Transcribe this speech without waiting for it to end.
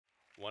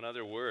one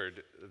other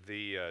word.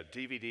 The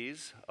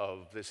DVDs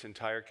of this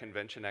entire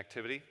convention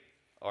activity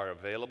are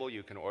available.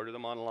 You can order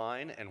them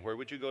online. And where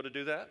would you go to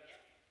do that?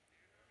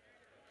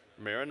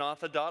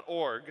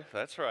 Maranatha.org,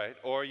 that's right.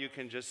 Or you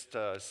can just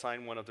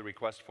sign one of the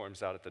request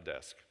forms out at the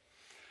desk.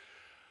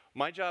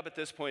 My job at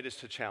this point is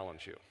to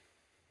challenge you.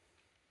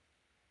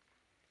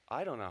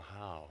 I don't know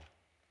how.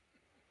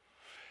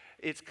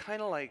 It's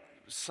kind of like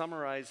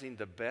summarizing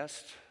the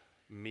best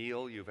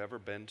meal you've ever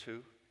been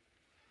to.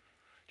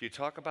 Do you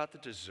talk about the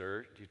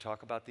dessert? Do you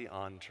talk about the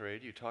entree?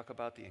 Do you talk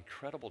about the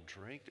incredible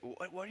drink?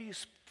 Where do you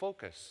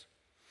focus?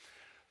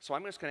 So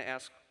I'm just going to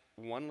ask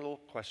one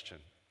little question.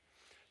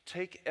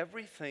 Take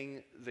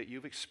everything that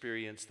you've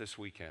experienced this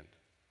weekend.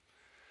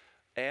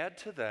 Add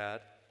to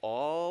that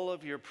all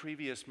of your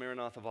previous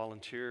Maranatha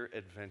volunteer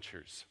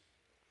adventures.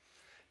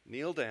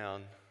 Kneel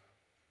down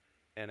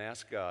and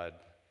ask God,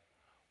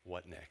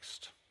 what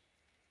next?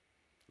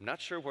 I'm not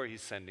sure where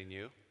He's sending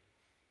you,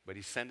 but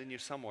He's sending you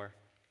somewhere.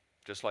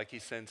 Just like He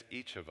sends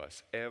each of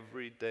us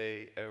every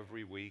day,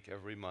 every week,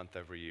 every month,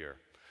 every year.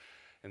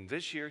 And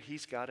this year,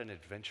 He's got an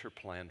adventure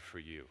planned for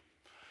you.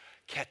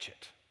 Catch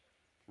it.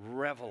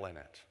 Revel in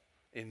it.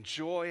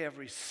 Enjoy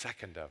every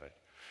second of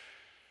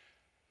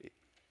it.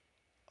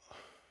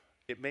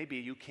 It may be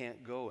you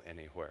can't go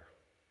anywhere.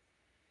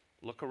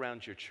 Look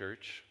around your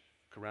church,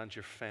 look around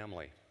your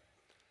family.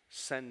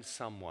 Send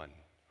someone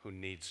who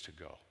needs to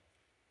go.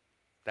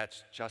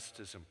 That's just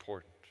as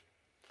important.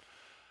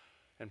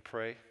 And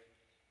pray.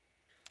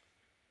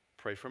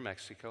 Pray for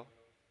Mexico.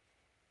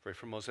 Pray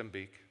for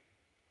Mozambique.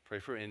 Pray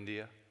for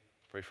India.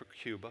 Pray for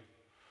Cuba.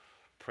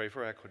 Pray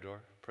for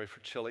Ecuador. Pray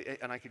for Chile.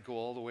 And I could go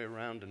all the way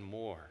around and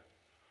more.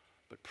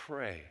 But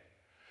pray.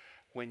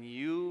 When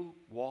you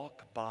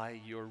walk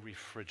by your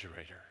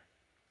refrigerator,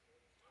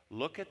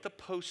 look at the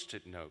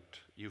Post-it note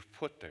you've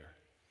put there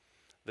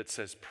that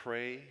says,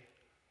 pray,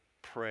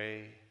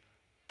 pray,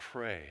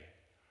 pray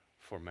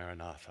for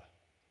Maranatha.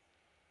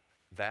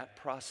 That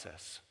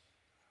process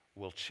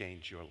will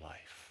change your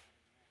life.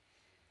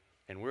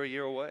 And we're a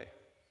year away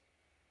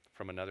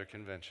from another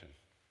convention.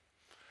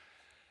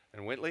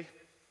 And Whitley,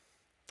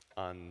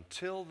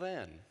 until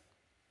then,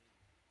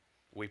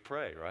 we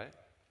pray, right?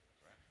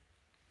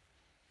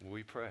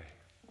 We pray.